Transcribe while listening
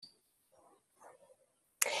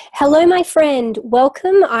Hello, my friend.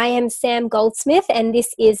 Welcome. I am Sam Goldsmith, and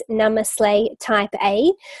this is Namaslay Type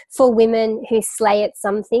A for women who slay at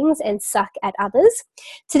some things and suck at others.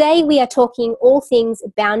 Today, we are talking all things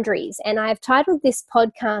boundaries, and I have titled this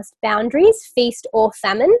podcast Boundaries, Feast or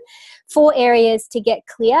Famine, 4 areas to get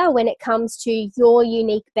clear when it comes to your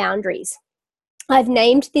unique boundaries. I've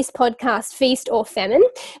named this podcast Feast or Famine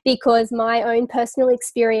because my own personal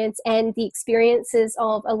experience and the experiences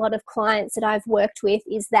of a lot of clients that I've worked with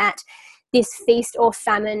is that this feast or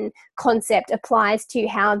famine concept applies to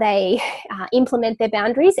how they implement their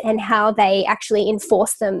boundaries and how they actually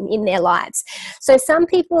enforce them in their lives. So some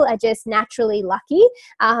people are just naturally lucky.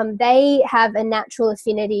 They have a natural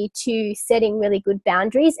affinity to setting really good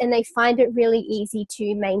boundaries, and they find it really easy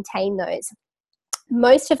to maintain those.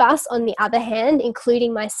 Most of us, on the other hand,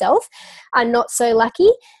 including myself, are not so lucky.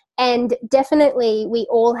 And definitely we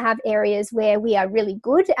all have areas where we are really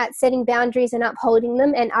good at setting boundaries and upholding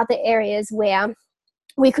them, and other areas where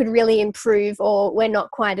we could really improve or we're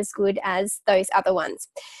not quite as good as those other ones.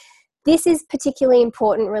 This is particularly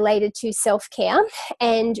important related to self-care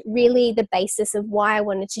and really the basis of why I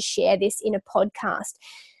wanted to share this in a podcast.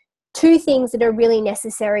 2 things that are really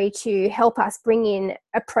necessary to help us bring in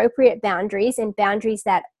appropriate boundaries and boundaries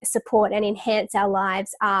that support and enhance our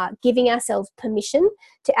lives are giving ourselves permission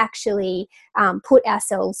to actually put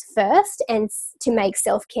ourselves first and to make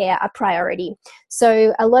self-care a priority.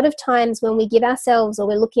 So a lot of times when we give ourselves, or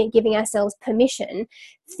we're looking at giving ourselves permission,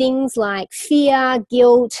 things like fear,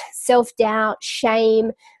 guilt, self-doubt,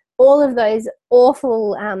 shame, all of those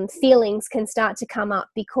awful feelings can start to come up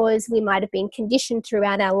because we might have been conditioned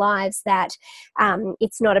throughout our lives that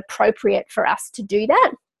it's not appropriate for us to do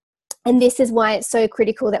that. And this is why it's so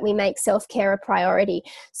critical that we make self-care a priority.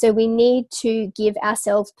 So we need to give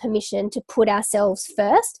ourselves permission to put ourselves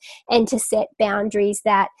first and to set boundaries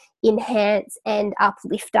that enhance and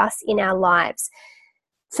uplift us in our lives.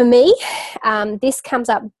 For me, this comes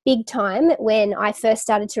up big time when I first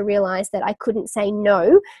started to realize that I couldn't say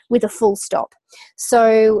no with a full stop.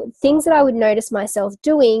 So things that I would notice myself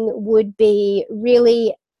doing would be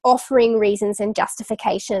really offering reasons and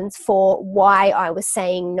justifications for why I was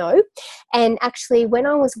saying no. And actually, when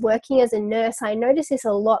I was working as a nurse, I noticed this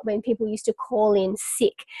a lot when people used to call in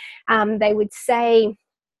sick. They would say,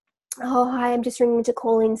 "Oh, hi, I'm just ringing to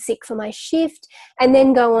call in sick for my shift," and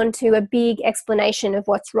then go on to a big explanation of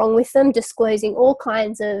what's wrong with them, disclosing all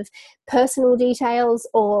kinds of personal details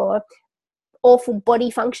or awful body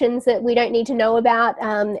functions that we don't need to know about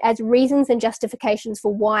as reasons and justifications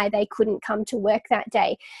for why they couldn't come to work that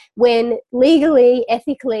day, when legally,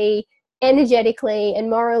 ethically, energetically, and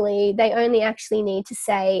morally, they only actually need to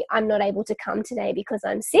say, "I'm not able to come today because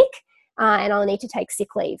I'm sick and I'll need to take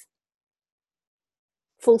sick leave."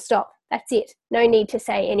 Full stop. That's it. No need to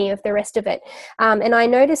say any of the rest of it. And I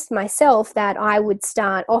noticed myself that I would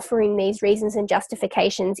start offering these reasons and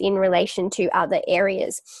justifications in relation to other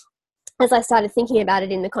areas. As I started thinking about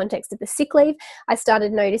it in the context of the sick leave, I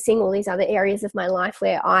started noticing all these other areas of my life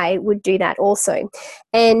where I would do that also.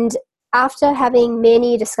 And after having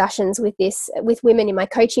many discussions with women in my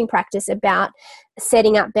coaching practice about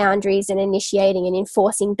setting up boundaries and initiating and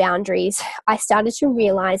enforcing boundaries, I started to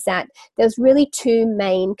realize that there's really 2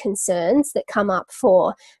 main concerns that come up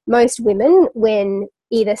for most women when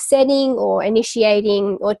either setting or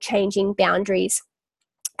initiating or changing boundaries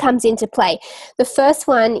comes into play. The first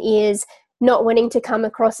one is not wanting to come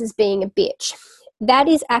across as being a bitch. That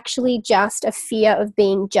is actually just a fear of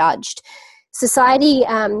being judged. Society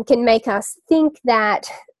can make us think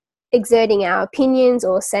that exerting our opinions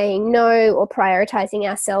or saying no or prioritizing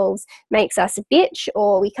ourselves makes us a bitch,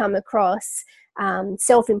 or we come across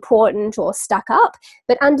self-important or stuck up.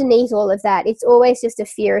 But underneath all of that, it's always just a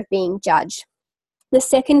fear of being judged. The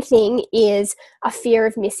second thing is a fear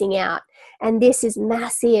of missing out. And this is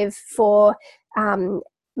massive for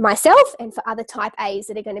myself and for other type A's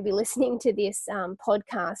that are going to be listening to this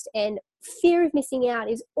podcast. And fear of missing out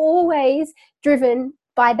is always driven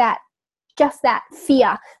by just that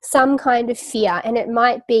fear, some kind of fear. And it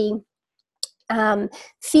might be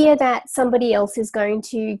fear that somebody else is going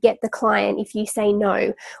to get the client if you say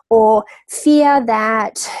no, or fear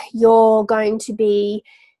that you're going to be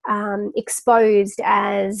exposed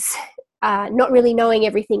as not really knowing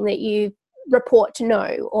everything that you report to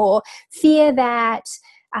know, or fear that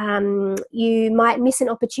you might miss an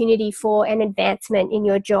opportunity for an advancement in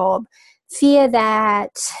your job, fear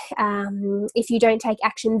that if you don't take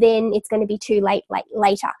action then it's going to be too late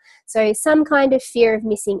later. So some kind of fear of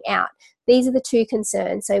missing out. These are the two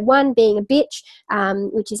concerns. So one being a bitch,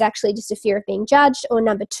 which is actually just a fear of being judged, or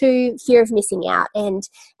number two, fear of missing out. And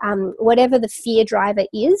whatever the fear driver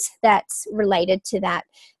is, that's related to that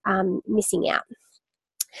missing out.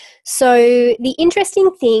 So the interesting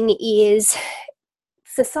thing is,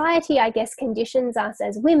 society, I guess, conditions us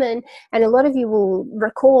as women, and a lot of you will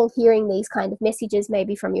recall hearing these kind of messages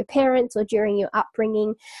maybe from your parents or during your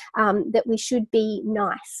upbringing, that we should be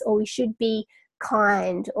nice, or we should be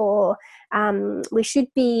kind, or we should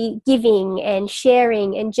be giving and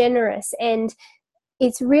sharing and generous. And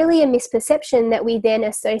it's really a misperception that we then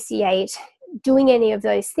associate doing any of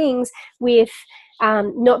those things with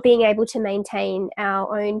not being able to maintain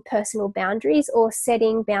our own personal boundaries or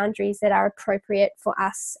setting boundaries that are appropriate for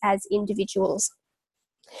us as individuals.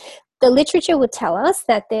 The literature will tell us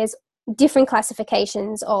that there's different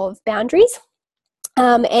classifications of boundaries.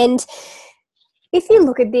 And if you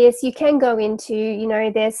look at this, you can go into,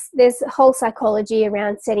 there's whole psychology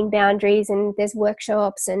around setting boundaries, and there's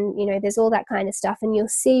workshops, and, there's all that kind of stuff. And you'll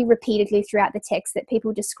see repeatedly throughout the text that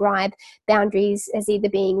people describe boundaries as either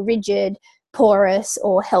being rigid, porous,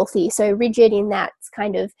 or healthy. So rigid in that it's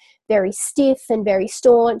kind of very stiff and very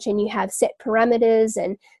staunch, and you have set parameters,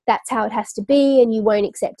 and that's how it has to be, and you won't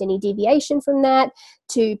accept any deviation from that.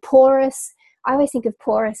 To porous, I always think of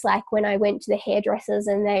porous like when I went to the hairdressers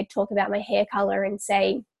and they'd talk about my hair color and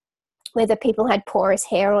say whether people had porous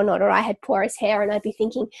hair or not, or I had porous hair, and I'd be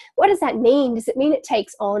thinking, what does that mean? Does it mean it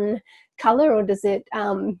takes on color, or does it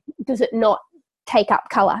not take up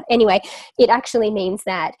color? Anyway, it actually means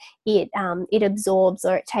that it absorbs,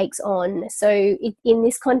 or it takes on. So in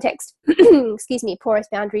this context, excuse me, porous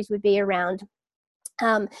boundaries would be around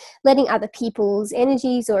letting other people's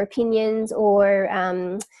energies or opinions or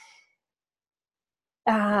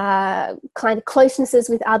kind of closenesses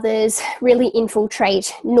with others really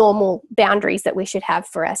infiltrate normal boundaries that we should have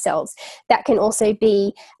for ourselves. That can also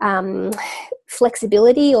be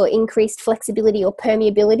flexibility, or increased flexibility, or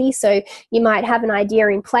permeability. So you might have an idea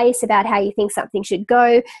in place about how you think something should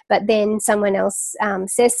go, but then someone else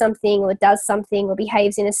says something or does something or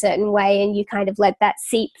behaves in a certain way, and you kind of let that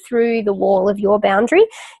seep through the wall of your boundary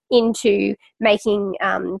into making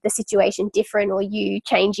the situation different, or you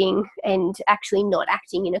changing and actually not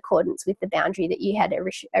acting in accordance with the boundary that you had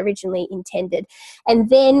originally intended. And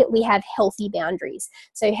then we have healthy boundaries.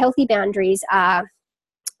 So healthy boundaries are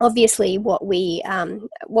obviously what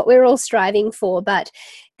we're all striving for, but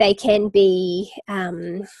they can be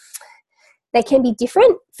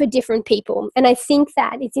different for different people. And I think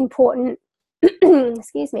that it's important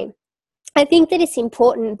excuse me, I think that it's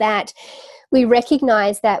important that we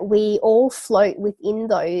recognize that we all float within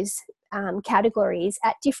those categories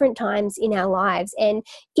at different times in our lives, and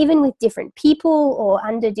even with different people or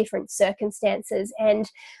under different circumstances. And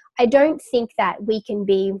I don't think that we can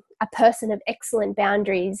be a person of excellent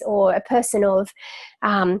boundaries, or a person of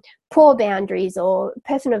poor boundaries, or a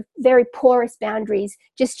person of very porous boundaries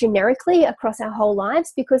just generically across our whole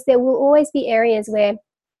lives, because there will always be areas where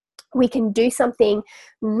we can do something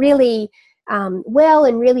really well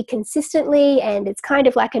and really consistently, and it's kind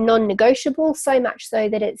of like a non-negotiable, so much so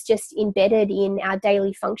that it's just embedded in our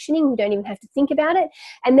daily functioning. We don't even have to think about it.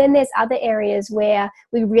 And then there's other areas where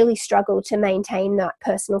we really struggle to maintain that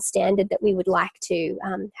personal standard that we would like to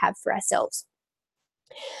have for ourselves.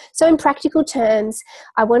 So in practical terms,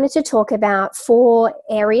 I wanted to talk about 4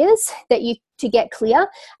 areas that to get clear,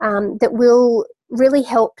 that will really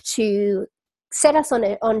help to set us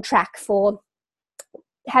on track for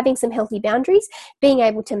having some healthy boundaries, being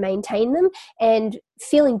able to maintain them, and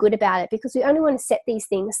feeling good about it, because we only want to set these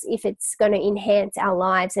things if it's going to enhance our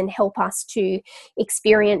lives and help us to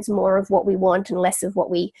experience more of what we want and less of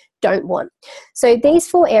what we don't want. So these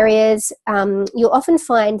 4 areas, you'll often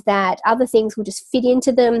find that other things will just fit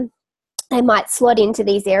into them. They might slot into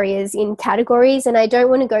these areas in categories, and I don't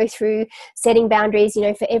want to go through setting boundaries,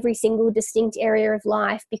 for every single distinct area of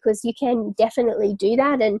life, because you can definitely do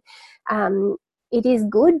that, and it is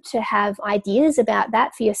good to have ideas about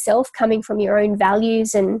that for yourself, coming from your own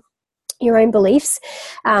values and your own beliefs.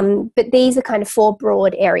 But these are kind of 4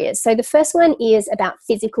 broad areas. So the first one is about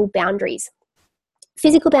physical boundaries.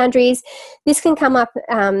 Physical boundaries, this can come up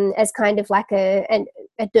as kind of like a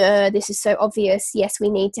duh, this is so obvious. Yes, we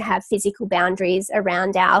need to have physical boundaries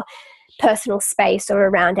around our personal space or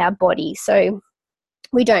around our body. So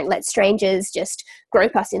we don't let strangers just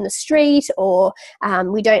grope us in the street, or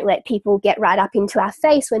we don't let people get right up into our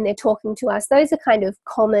face when they're talking to us. Those are kind of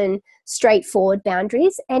common, straightforward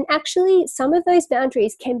boundaries. And actually, some of those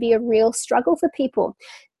boundaries can be a real struggle for people.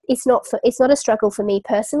 it's not a struggle for me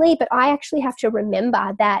personally, but I actually have to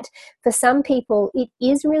remember that for some people it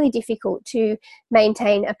is really difficult to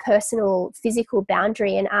maintain a personal physical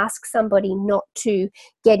boundary and ask somebody not to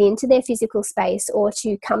get into their physical space or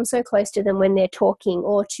to come so close to them when they're talking,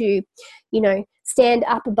 or to, stand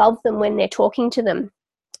up above them when they're talking to them.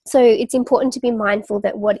 So it's important to be mindful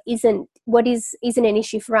that what isn't an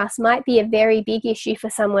issue for us might be a very big issue for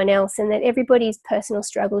someone else, and that everybody's personal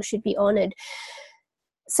struggle should be honoured.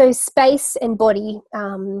 So space and body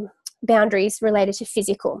boundaries related to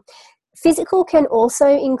physical. Physical can also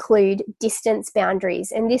include distance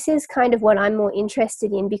boundaries, and this is kind of what I'm more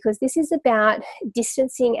interested in, because this is about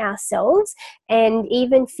distancing ourselves and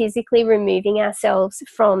even physically removing ourselves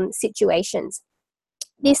from situations.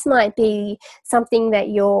 This might be something that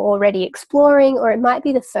you're already exploring, or it might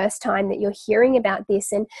be the first time that you're hearing about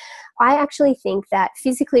this. And I actually think that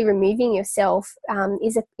physically removing yourself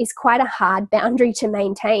is quite a hard boundary to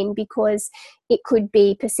maintain, because it could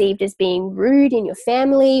be perceived as being rude in your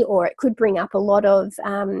family, or it could bring up a lot of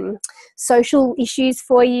social issues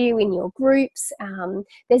for you in your groups.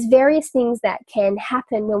 There's various things that can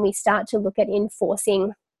happen when we start to look at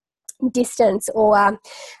enforcing distance or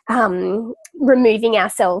removing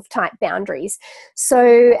ourselves type boundaries.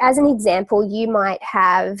 So as an example, you might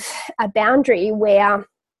have a boundary where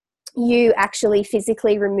you actually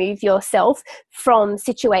physically remove yourself from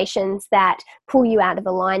situations that pull you out of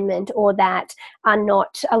alignment, or that are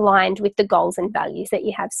not aligned with the goals and values that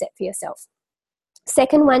you have set for yourself.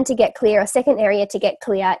 Second area to get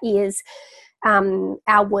clear is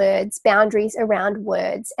our words, boundaries around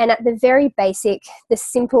words. And at the very basic, the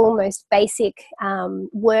simple, most basic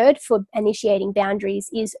word for initiating boundaries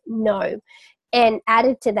is no. And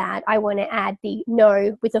added to that, I want to add the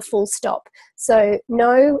no with a full stop. So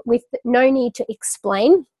no with no need to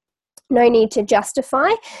explain, no need to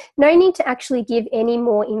justify, no need to actually give any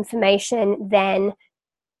more information than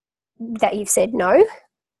that you've said no.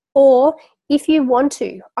 Or if you want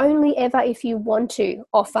to, only ever if you want to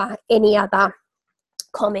offer any other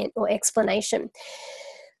comment or explanation.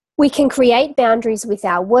 We can create boundaries with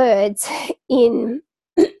our words in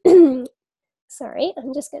sorry,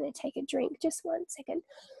 I'm just going to take a drink, just 1 second.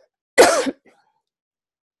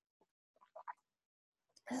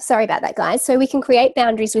 Sorry about that, guys. So we can create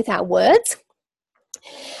boundaries with our words,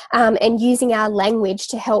 and using our language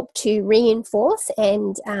to help to reinforce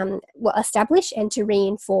and establish and to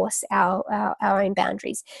reinforce our own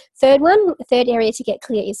boundaries. Third area to get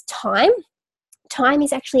clear is time. Time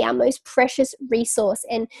is actually our most precious resource,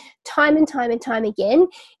 and time again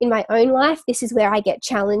in my own life, this is where I get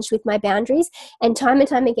challenged with my boundaries, and time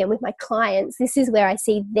again with my clients, this is where I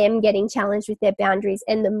see them getting challenged with their boundaries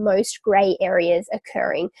and the most grey areas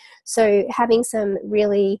occurring. So having some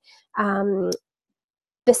really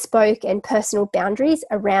bespoke and personal boundaries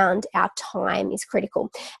around our time is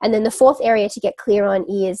critical. And then the fourth area to get clear on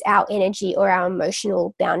is our energy or our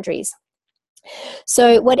emotional boundaries.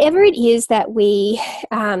 So whatever it is that we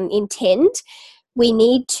intend, we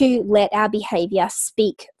need to let our behavior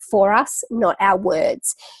speak for us, not our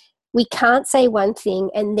words. We can't say one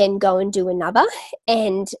thing and then go and do another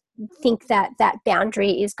and think that that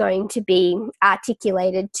boundary is going to be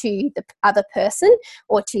articulated to the other person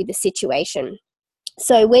or to the situation.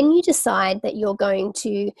 So when you decide that you're going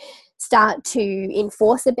to start to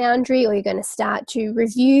enforce a boundary, or you're going to start to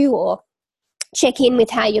review or check in with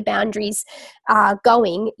how your boundaries are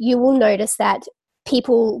going, you will notice that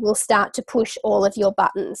people will start to push all of your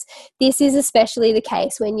buttons. This is especially the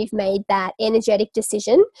case when you've made that energetic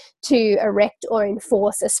decision to erect or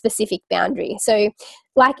enforce a specific boundary. So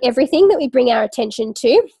like everything that we bring our attention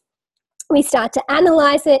to, we start to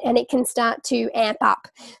analyze it and it can start to amp up.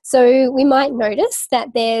 So we might notice that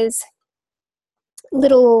there's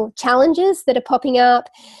little challenges that are popping up,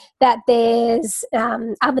 that there's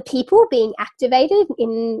other people being activated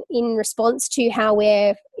in response to how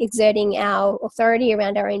we're exerting our authority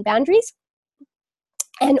around our own boundaries,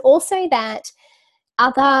 and also that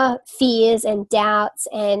other fears and doubts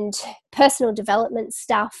and personal development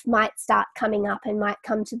stuff might start coming up and might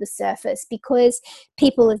come to the surface because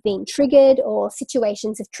people have been triggered or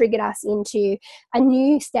situations have triggered us into a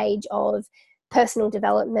new stage of personal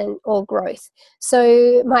development or growth.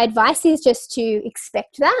 So my advice is just to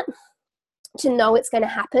expect that, to know it's going to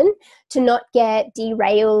happen, to not get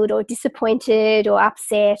derailed or disappointed or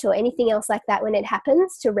upset or anything else like that when it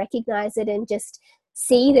happens, to recognize it and just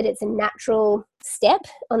see that it's a natural step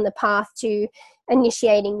on the path to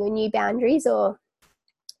initiating your new boundaries or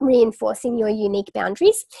reinforcing your unique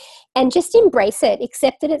boundaries, and just embrace it,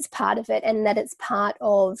 accept that it's part of it and that it's part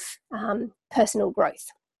of personal growth.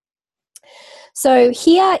 So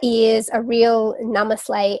here is a real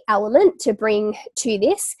Namaste element to bring to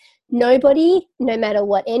this. Nobody, no matter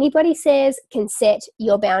what anybody says, can set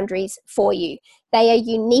your boundaries for you. They are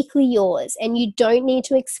uniquely yours, and you don't need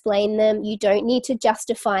to explain them, you don't need to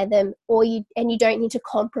justify them, and you don't need to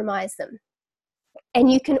compromise them.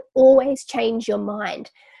 And you can always change your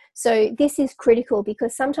mind. So this is critical,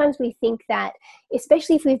 because sometimes we think that,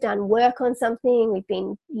 especially if we've done work on something, we've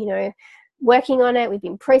been, working on it, we've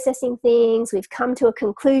been processing things, we've come to a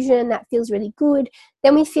conclusion that feels really good,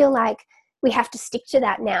 then we feel like we have to stick to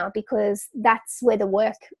that now, because that's where the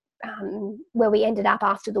work, where we ended up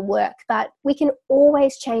after the work. But we can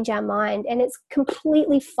always change our mind, and it's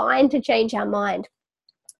completely fine to change our mind.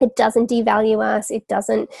 It doesn't devalue us. It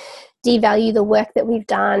doesn't devalue the work that we've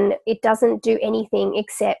done. It doesn't do anything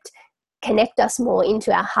except connect us more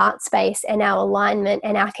into our heart space and our alignment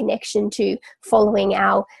and our connection to following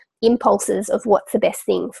our impulses of what's the best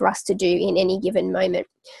thing for us to do in any given moment.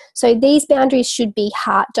 So these boundaries should be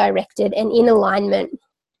heart directed and in alignment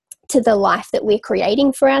to the life that we're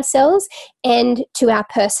creating for ourselves and to our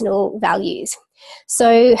personal values.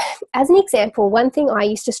 So as an example, one thing I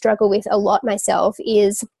used to struggle with a lot myself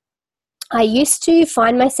is I used to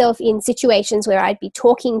find myself in situations where I'd be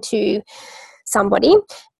talking to somebody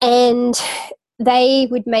and they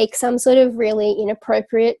would make some sort of really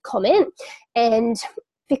inappropriate comment, and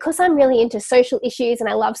because I'm really into social issues and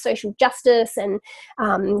I love social justice and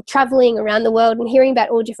traveling around the world and hearing about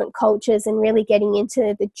all different cultures and really getting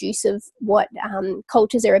into the juice of what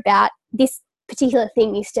cultures are about, this particular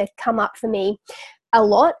thing used to come up for me a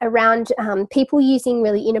lot around people using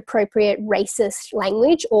really inappropriate racist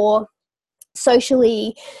language or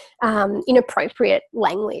socially inappropriate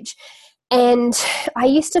language. And I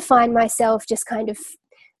used to find myself just kind of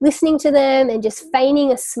listening to them and just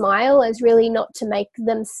feigning a smile as really not to make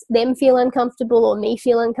them feel uncomfortable or me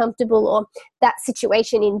feel uncomfortable or that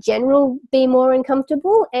situation in general be more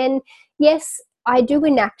uncomfortable. And yes, I do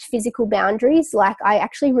enact physical boundaries, like I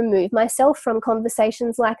actually remove myself from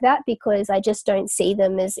conversations like that because I just don't see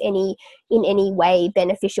them as in any way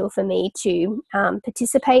beneficial for me to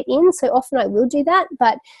participate in. So often I will do that,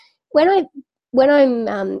 but when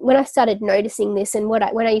I started noticing this and when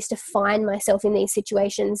I used to find myself in these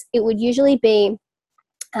situations, it would usually be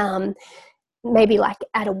maybe like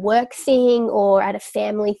at a work thing or at a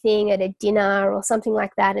family thing, at a dinner or something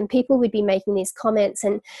like that, and people would be making these comments,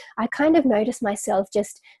 and I kind of noticed myself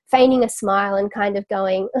just feigning a smile and kind of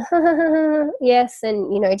going yes,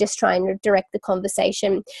 and just trying to direct the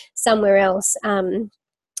conversation somewhere else,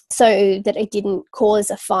 so that it didn't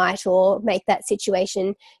cause a fight or make that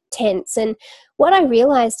situation tense. And what I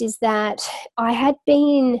realized is that I had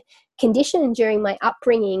been conditioned during my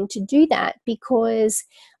upbringing to do that because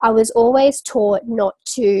I was always taught not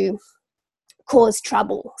to cause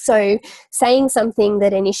trouble. So saying something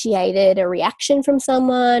that initiated a reaction from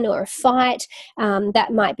someone or a fight,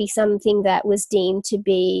 that might be something that was deemed to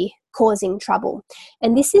be causing trouble.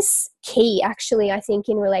 And this is key, actually, I think,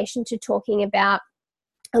 in relation to talking about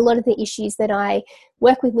a lot of the issues that I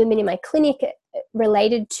work with women in my clinic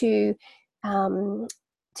related to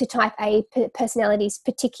type A personalities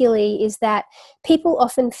particularly, is that people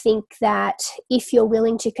often think that if you're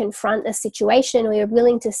willing to confront a situation or you're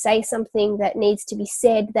willing to say something that needs to be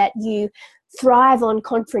said, that you thrive on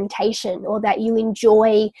confrontation or that you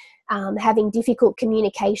enjoy having difficult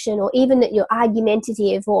communication, or even that you're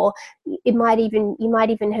argumentative, or you might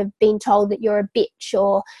even have been told that you're a bitch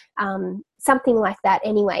or something like that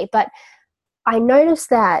anyway. But I noticed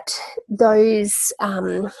that those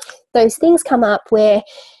things come up where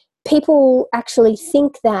people actually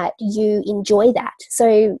think that you enjoy that.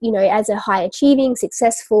 So, as a high achieving,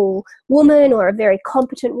 successful woman or a very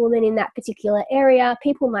competent woman in that particular area,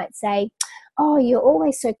 people might say, oh, you're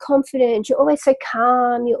always so confident, you're always so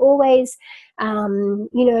calm, you're always,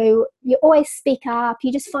 you always speak up,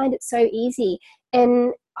 you just find it so easy.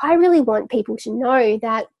 And I really want people to know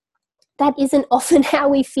that that isn't often how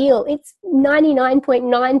we feel. It's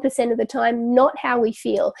 99.9% of the time not how we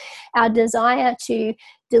feel. Our desire to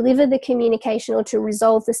deliver the communication or to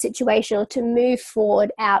resolve the situation or to move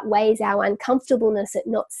forward outweighs our uncomfortableness at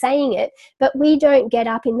not saying it. But we don't get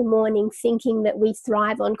up in the morning thinking that we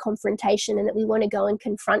thrive on confrontation and that we want to go and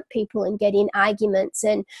confront people and get in arguments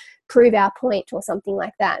and prove our point or something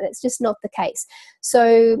like that. That's just not the case.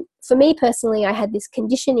 So for me personally, I had this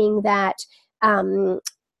conditioning that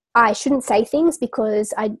I shouldn't say things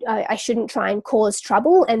because I shouldn't try and cause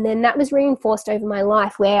trouble. And then that was reinforced over my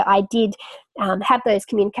life, where I did have those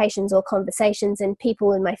communications or conversations, and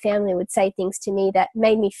people in my family would say things to me that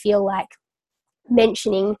made me feel like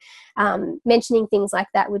mentioning things like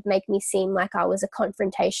that would make me seem like I was a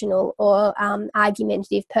confrontational or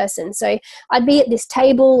argumentative person. So I'd be at this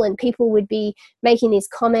table and people would be making these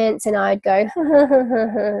comments and I'd go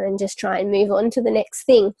and just try and move on to the next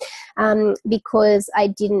thing, because I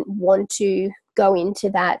didn't want to go into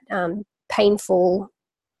that painful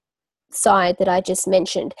side that I just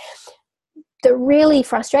mentioned. The really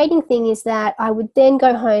frustrating thing is that I would then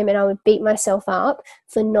go home and I would beat myself up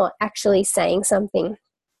for not actually saying something.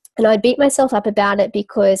 And I'd beat myself up about it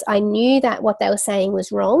because I knew that what they were saying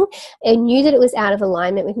was wrong. I knew that it was out of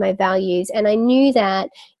alignment with my values. And I knew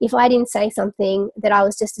that if I didn't say something, that I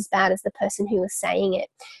was just as bad as the person who was saying it.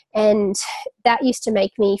 And that used to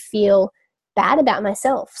make me feel bad about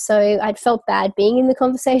myself. So I'd felt bad being in the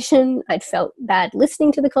conversation, I'd felt bad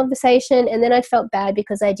listening to the conversation, and then I felt bad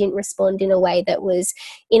because I didn't respond in a way that was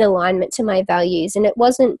in alignment to my values, and it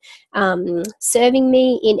wasn't serving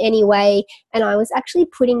me in any way, and I was actually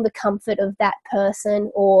putting the comfort of that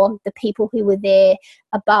person or the people who were there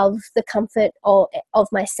above the comfort of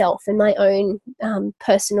myself and my own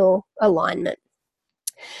personal alignment.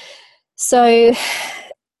 So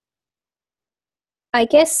I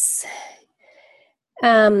guess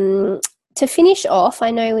to finish off, I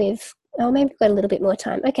know maybe we've got a little bit more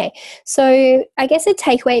time. Okay, so I guess a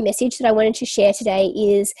takeaway message that I wanted to share today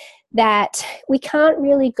is that we can't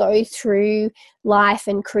really go through life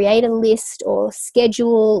and create a list or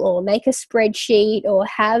schedule or make a spreadsheet or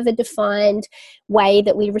have a defined way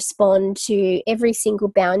that we respond to every single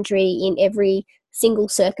boundary in every single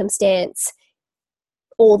circumstance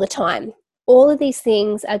all the time. All of these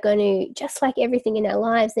things are going to, just like everything in our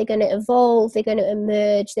lives, they're going to evolve, they're going to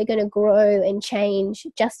emerge, they're going to grow and change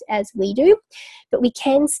just as we do. But we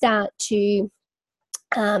can start to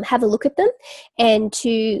have a look at them and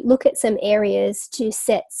to look at some areas to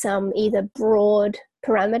set some either broad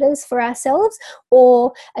parameters for ourselves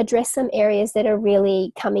or address some areas that are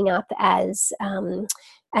really coming up as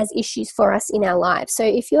issues for us in our lives. So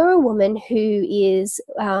if you're a woman who is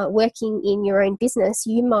working in your own business,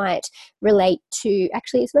 you might relate to,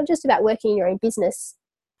 actually, it's not just about working in your own business.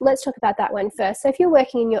 Let's talk about that one first. So if you're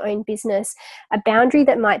working in your own business, a boundary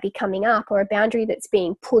that might be coming up or a boundary that's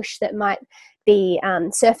being pushed that might be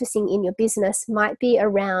surfacing in your business might be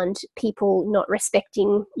around people not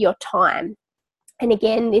respecting your time. And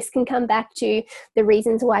again, this can come back to the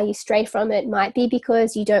reasons why you stray from it. Might be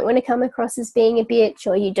because you don't want to come across as being a bitch,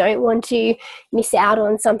 or you don't want to miss out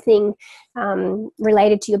on something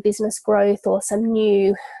related to your business growth or some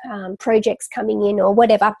new projects coming in or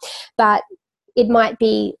whatever. But it might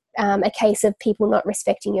be a case of people not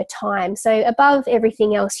respecting your time. So above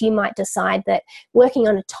everything else, you might decide that working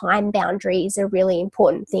on a time boundary is a really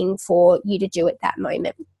important thing for you to do at that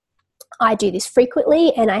moment. I do this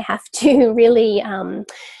frequently, and I have to really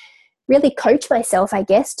coach myself, I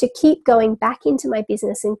guess, to keep going back into my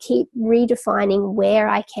business and keep redefining where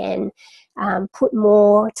I can put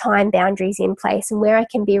more time boundaries in place and where I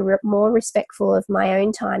can be more respectful of my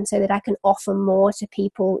own time so that I can offer more to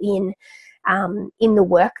people in the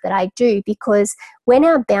work that I do. Because when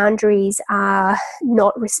our boundaries are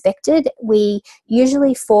not respected, we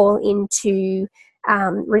usually fall into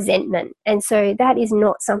resentment. And so that is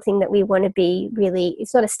not something that we want to be really,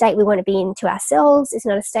 it's not a state we want to be in to ourselves. It's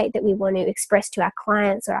not a state that we want to express to our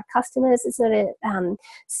clients or our customers. It's not a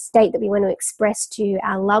state that we want to express to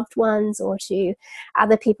our loved ones or to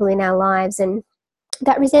other people in our lives. And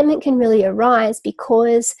that resentment can really arise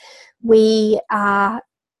because we are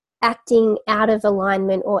acting out of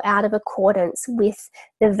alignment or out of accordance with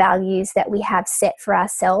the values that we have set for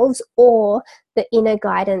ourselves or the inner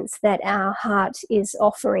guidance that our heart is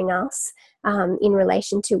offering us in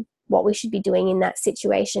relation to what we should be doing in that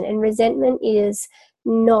situation. And resentment is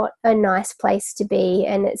not a nice place to be,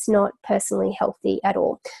 and it's not personally healthy at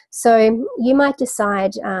all. So you might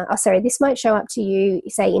decide, this might show up to you,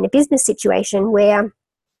 say, in a business situation where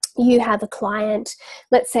you have a client,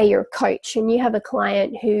 let's say you're a coach, and you have a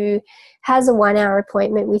client who has a 1-hour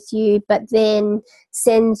appointment with you, but then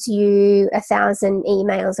sends you 1,000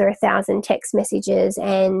 emails or 1,000 text messages,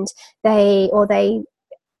 and they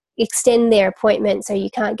extend their appointment so you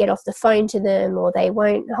can't get off the phone to them, or they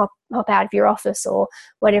won't hop out of your office or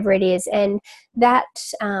whatever it is. And that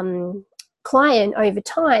client over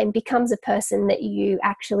time becomes a person that you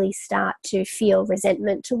actually start to feel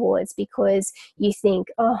resentment towards, because you think,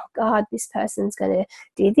 oh God, this person's going to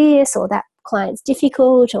do this, or that client's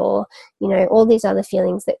difficult, or all these other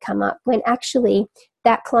feelings that come up, when actually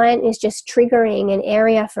that client is just triggering an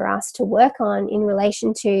area for us to work on in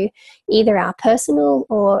relation to either our personal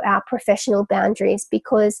or our professional boundaries,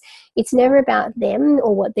 because it's never about them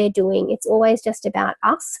or what they're doing. It's always just about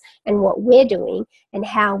us and what we're doing and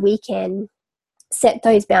how we can set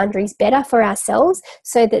those boundaries better for ourselves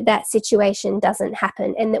so that that situation doesn't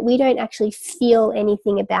happen and that we don't actually feel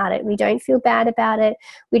anything about it. We don't feel bad about it.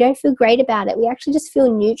 We don't feel great about it. We actually just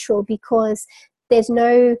feel neutral because there's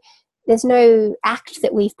no act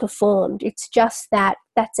that we've performed. It's just that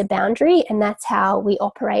that's a boundary and that's how we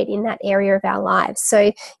operate in that area of our lives.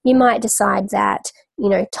 So you might decide that,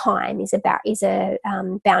 time is a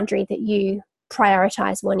boundary that you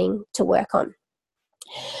prioritize wanting to work on.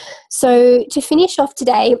 So to finish off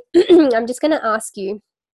today, I'm just going to ask you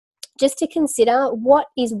just to consider what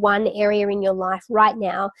is one area in your life right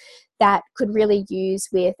now that could really use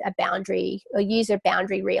with a boundary or use a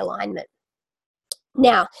boundary realignment.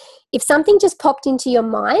 Now, if something just popped into your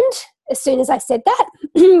mind as soon as I said that,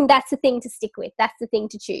 that's the thing to stick with. That's the thing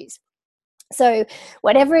to choose. So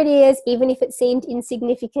whatever it is, even if it seemed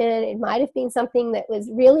insignificant, it might have been something that was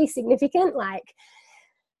really significant, like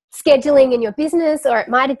scheduling in your business, or it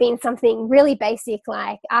might have been something really basic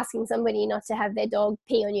like asking somebody not to have their dog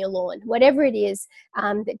pee on your lawn. Whatever it is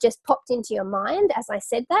that just popped into your mind as I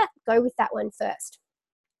said that, go with that one first.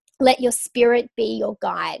 Let your spirit be your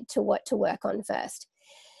guide to what to work on first.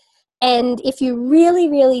 And if you really,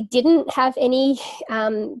 really didn't have any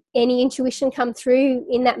intuition come through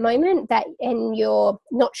in that moment, and you're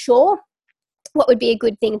not sure what would be a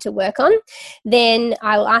good thing to work on, then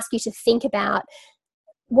I will ask you to think about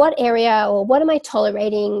what area or what am I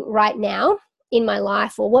tolerating right now in my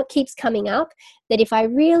life, or what keeps coming up that if I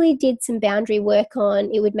really did some boundary work on,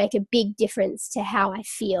 it would make a big difference to how I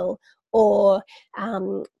feel or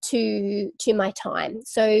to my time.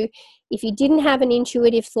 So if you didn't have an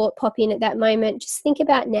intuitive thought pop in at that moment, just think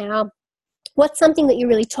about now, what's something that you're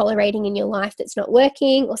really tolerating in your life that's not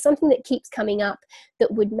working, or something that keeps coming up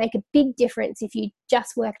that would make a big difference if you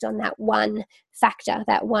just worked on that one factor,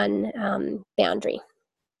 that one boundary.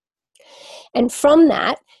 And from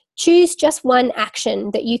that, choose just one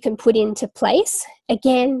action that you can put into place.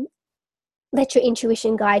 Again, let your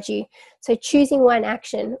intuition guide you. So choosing one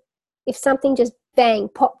action, if something just bang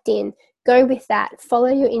popped in, go with that. Follow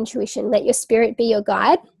your intuition. Let your spirit be your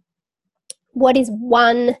guide. What is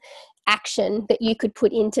one action that you could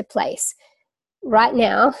put into place right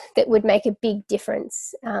now that would make a big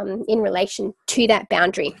difference in relation to that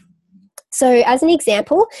boundary? So as an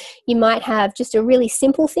example, you might have just a really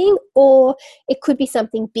simple thing, or it could be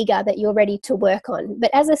something bigger that you're ready to work on.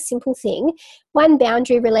 But as a simple thing, one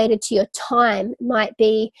boundary related to your time might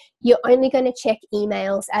be you're only going to check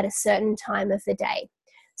emails at a certain time of the day.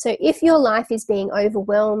 So if your life is being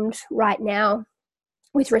overwhelmed right now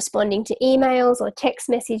with responding to emails or text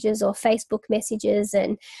messages or Facebook messages,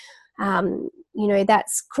 and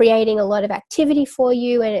that's creating a lot of activity for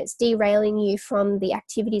you and it's derailing you from the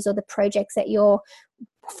activities or the projects that you're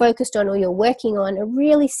focused on or you're working on, a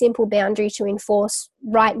really simple boundary to enforce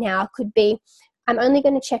right now could be, I'm only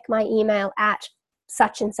going to check my email at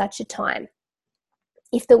such and such a time.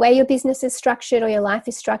 If the way your business is structured or your life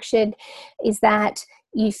is structured is that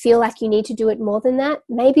you feel like you need to do it more than that,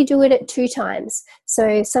 maybe do it at 2 times.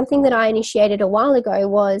 So something that I initiated a while ago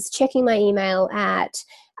was checking my email at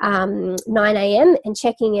 9 a.m. and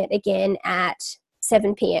checking it again at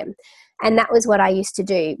 7 p.m. And that was what I used to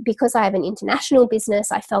do. Because I have an international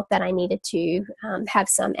business, I felt that I needed to have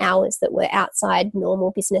some hours that were outside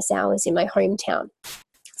normal business hours in my hometown.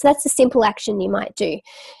 So that's a simple action you might do.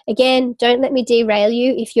 Again, don't let me derail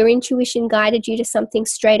you. If your intuition guided you to something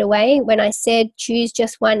straight away, when I said choose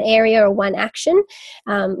just one area or one action,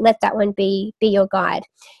 let that one be your guide.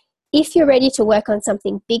 If you're ready to work on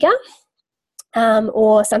something bigger,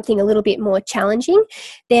 or something a little bit more challenging,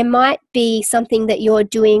 there might be something that you're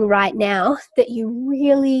doing right now that you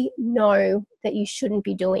really know that you shouldn't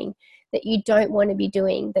be doing, that you don't want to be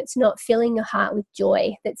doing, that's not filling your heart with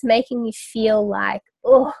joy, that's making you feel like,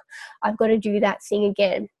 oh, I've got to do that thing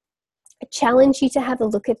again. I challenge you to have a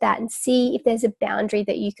look at that and see if there's a boundary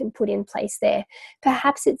that you can put in place there.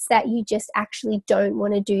 Perhaps it's that you just actually don't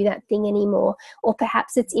want to do that thing anymore, or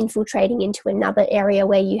perhaps it's infiltrating into another area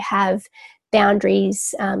where you have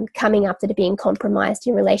boundaries coming up that are being compromised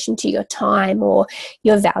in relation to your time or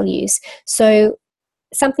your values. So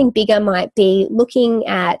something bigger might be looking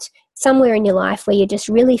at somewhere in your life where you're just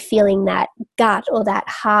really feeling that gut or that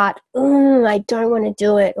heart, I don't want to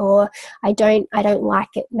do it, or I don't like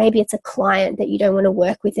it. Maybe it's a client that you don't want to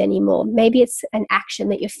work with anymore. Maybe it's an action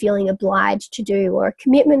that you're feeling obliged to do, or a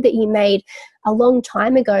commitment that you made a long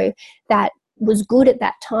time ago that was good at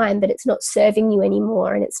that time, but it's not serving you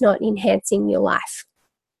anymore and it's not enhancing your life.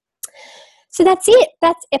 So that's it.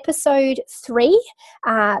 That's episode 3,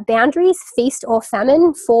 boundaries, feast or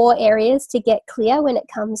famine, 4 areas to get clear when it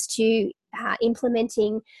comes to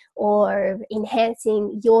implementing or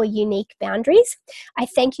enhancing your unique boundaries. I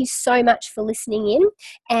thank you so much for listening in,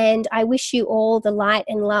 and I wish you all the light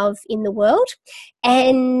and love in the world.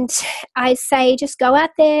 And I say just go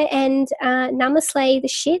out there and namaslay the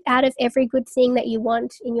shit out of every good thing that you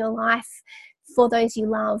want in your life, for those you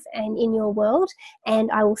love and in your world. And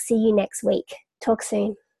I will see you next week. Talk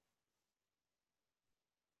soon.